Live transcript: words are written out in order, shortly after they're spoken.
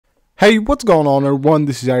Hey, what's going on everyone,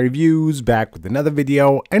 this is iReviews back with another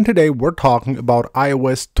video, and today we're talking about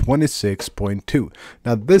iOS 26.2.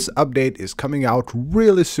 Now this update is coming out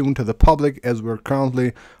really soon to the public as we're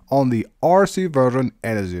currently on the RC version,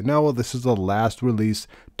 and as you know, this is the last release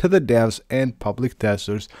to the devs and public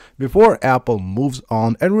testers before Apple moves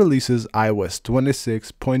on and releases iOS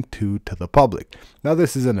 26.2 to the public. Now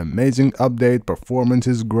this is an amazing update, performance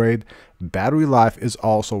is great, battery life is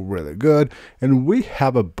also really good, and we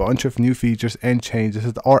have a bunch of new features and changes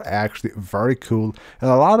that are actually very cool, and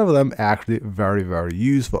a lot of them actually very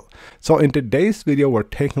useful. So in today's video, we're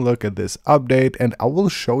taking a look at this update, and I will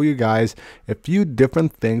show you guys a few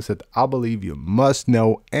different things that I believe you must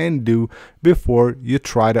know and do before you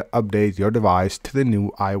try to update your device to the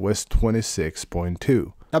new iOS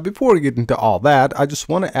 26.2. Now before we get into all that, I just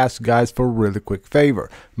want to ask you guys for a really quick favor.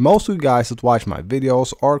 Most of you guys that watch my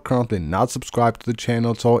videos are currently not subscribed to the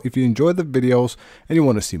channel, so if you enjoy the videos and you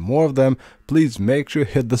want to see more of them, please make sure you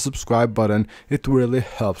hit the subscribe button. It really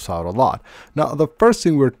helps out a lot. Now the first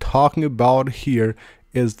thing we're talking about here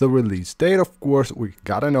is the release date. Of course, we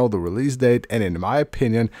gotta know the release date, and in my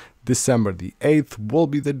opinion, December the 8th will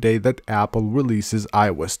be the day that Apple releases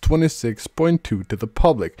iOS 26.2 to the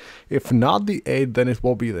public. If not the 8th, then it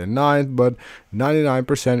will be the 9th, but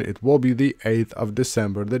 99% it will be the 8th of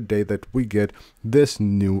December, the day that we get this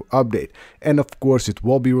new update. And of course, it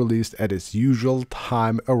will be released at its usual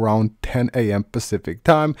time around 10 a.m. Pacific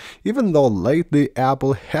time, even though lately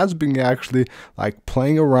Apple has been actually like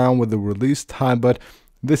playing around with the release time, but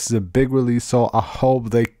this is a big release, so I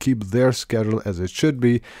hope they keep their schedule as it should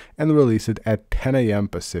be and release it at 10 a.m.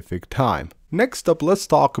 Pacific time. Next up, let's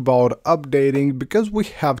talk about updating, because we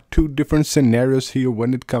have two different scenarios here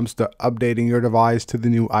when it comes to updating your device to the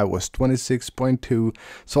new iOS 26.2.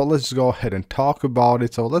 So let's go ahead and talk about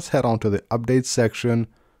it. So let's head on to the update section.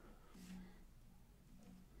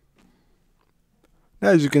 Now,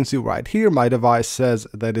 as you can see right here, my device says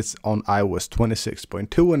that it's on iOS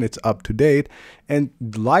 26.2 and it's up to date. And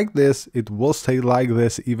like this, it will stay like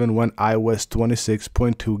this even when iOS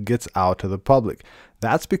 26.2 gets out to the public.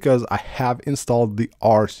 That's because I have installed the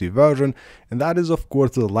RC version, and that is of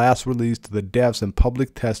course the last release to the devs and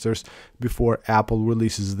public testers before Apple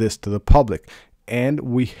releases this to the public. And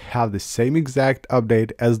we have the same exact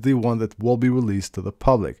update as the one that will be released to the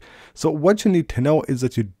public. So what you need to know is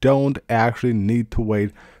that you don't actually need to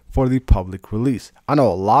wait for the public release. I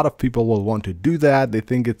know a lot of people will want to do that. They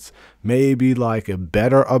think it's maybe like a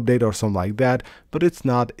better update or something like that, but it's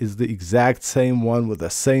not. It's the exact same one with the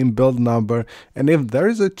same build number. And if there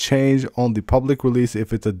is a change on the public release,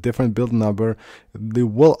 if it's a different build number, they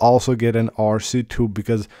will also get an RC2,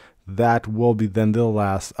 because that will be then the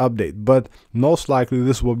last update. But most likely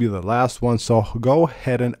this will be the last one, so go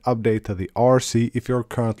ahead and update to the RC if you're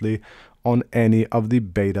currently on any of the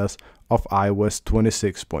betas of iOS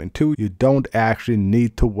 26.2. You don't actually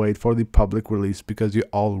need to wait for the public release because you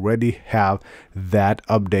already have that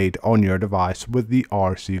update on your device with the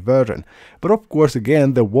RC version. But of course,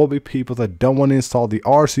 again, there will be people that don't want to install the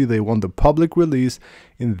RC, they want the public release.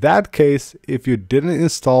 In that case, if you didn't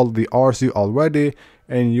install the RC already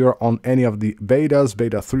and you're on any of the betas,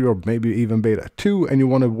 beta 3 or maybe even beta 2, and you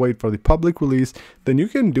want to wait for the public release, then you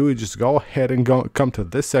can do it. Just go ahead and come to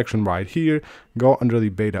this section right here, go under the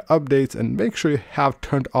beta updates, and make sure you have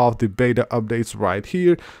turned off the beta updates right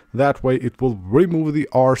here. That way it will remove the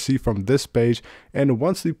RC from this page, and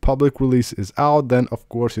once the public release is out, then of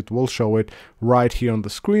course it will show it right here on the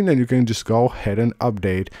screen, and you can just go ahead and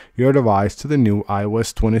update your device to the new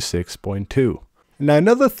iOS 26.2. Now,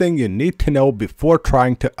 another thing you need to know before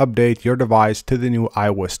trying to update your device to the new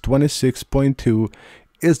iOS 26.2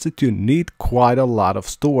 is that you need quite a lot of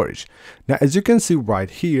storage. Now, as you can see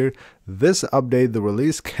right here, this update, the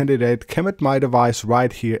release candidate, came at my device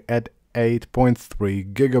right here at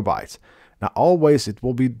 8.3 gigabytes. Now, always it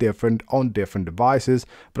will be different on different devices,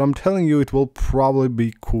 but I'm telling you it will probably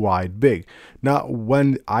be quite big. Now,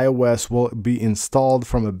 when iOS will be installed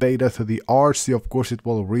from a beta to the RC, of course it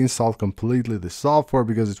will reinstall completely the software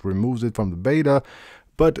because it removes it from the beta,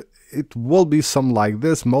 but it will be something like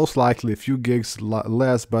this, most likely a few gigs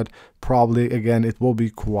less, but probably again it will be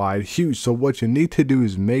quite huge. So what you need to do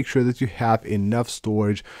is make sure that you have enough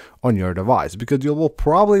storage on your device, because you will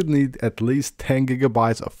probably need at least 10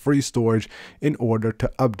 gigabytes of free storage in order to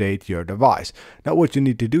update your device. Now what you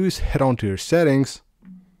need to do is head on to your settings,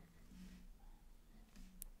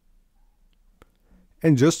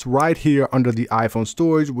 and just right here under the iPhone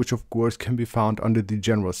storage, which of course can be found under the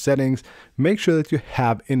general settings, make sure that you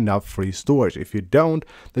have enough free storage. If you don't,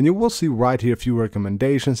 then you will see right here a few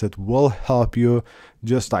recommendations that will help you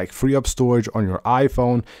just like free up storage on your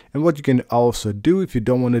iPhone. And what you can also do if you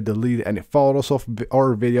don't want to delete any photos or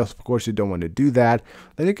videos, of course you don't want to do that,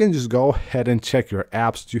 then you can just go ahead and check your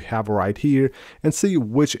apps that you have right here and see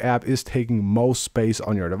which app is taking most space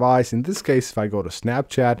on your device. In this case, if I go to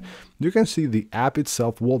Snapchat, you can see the app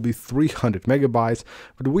itself will be 300 megabytes,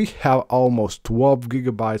 but we have almost 12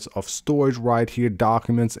 gigabytes of storage right here,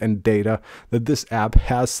 documents and data that this app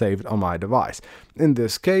has saved on my device. In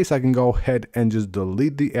this case, I can go ahead and just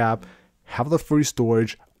delete the app, have the free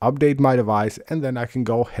storage, update my device, and then I can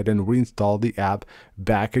go ahead and reinstall the app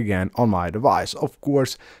back again on my device. Of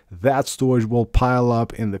course, that storage will pile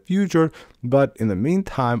up in the future, but in the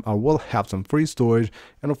meantime, I will have some free storage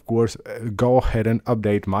and of course, go ahead and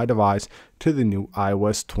update my device to the new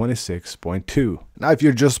iOS 26.2. Now, if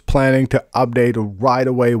you're just planning to update right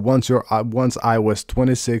away once iOS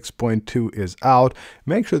 26.2 is out,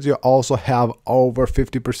 make sure that you also have over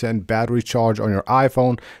 50% battery charge on your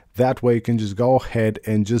iPhone. That way you can just go ahead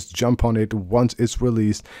and just jump on it once it's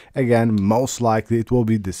released. Again, most likely it will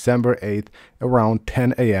be December 8th around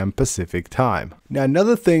 10 a.m. Pacific time. Now,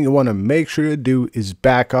 another thing you want to make sure you do is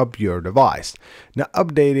back up your device. Now,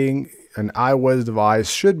 updating an iOS device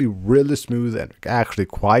should be really smooth and actually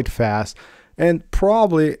quite fast, and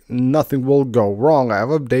probably nothing will go wrong. I've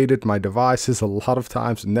updated my devices a lot of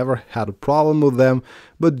times, never had a problem with them,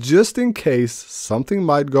 but just in case something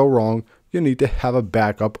might go wrong, you need to have a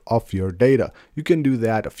backup of your data. You can do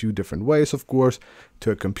that a few different ways, of course,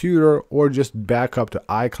 to a computer or just back up to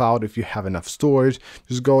iCloud if you have enough storage.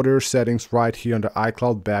 Just go to your settings right here under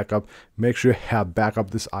iCloud backup. Make sure you have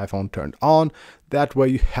backup this iPhone turned on. That way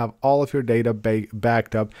you have all of your data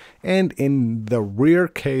backed up, and in the rare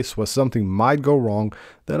case where something might go wrong,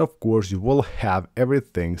 then of course you will have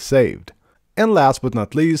everything saved. And last but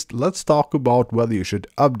not least, let's talk about whether you should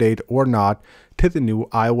update or not to the new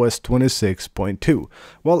iOS 26.2.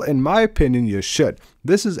 Well, in my opinion, you should.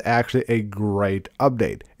 This is actually a great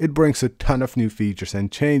update. It brings a ton of new features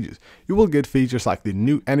and changes. You will get features like the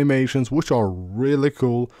new animations, which are really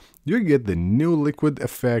cool. You get the new liquid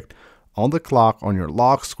effect on the clock on your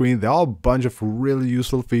lock screen. There are a bunch of really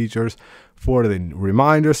useful features. For the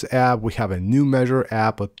Reminders app, we have a new Measure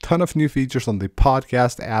app, a ton of new features on the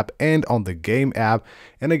Podcast app and on the Game app.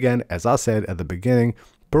 And again, as I said at the beginning,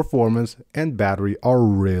 performance and battery are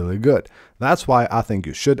really good. That's why I think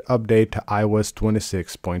you should update to iOS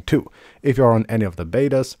 26.2. If you're on any of the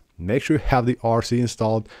betas, make sure you have the RC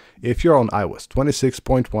installed. If you're on iOS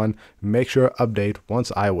 26.1, make sure to update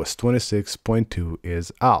once iOS 26.2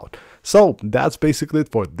 is out. So that's basically it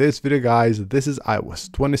for this video, guys. This is iOS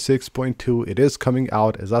 26.2. It is coming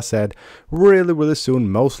out, as I said, really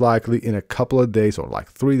soon. Most likely in a couple of days or like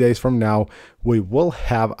 3 days from now, we will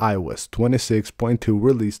have iOS 26.2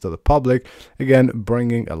 released to the public. Again,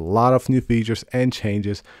 bringing a lot of new features and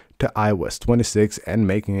changes to iOS 26 and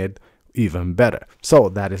making it even better. So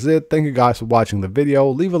that is it. Thank you guys for watching the video.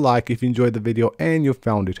 Leave a like if you enjoyed the video and you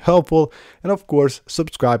found it helpful, and of course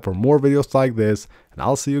subscribe for more videos like this, and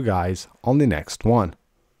I'll see you guys on the next one.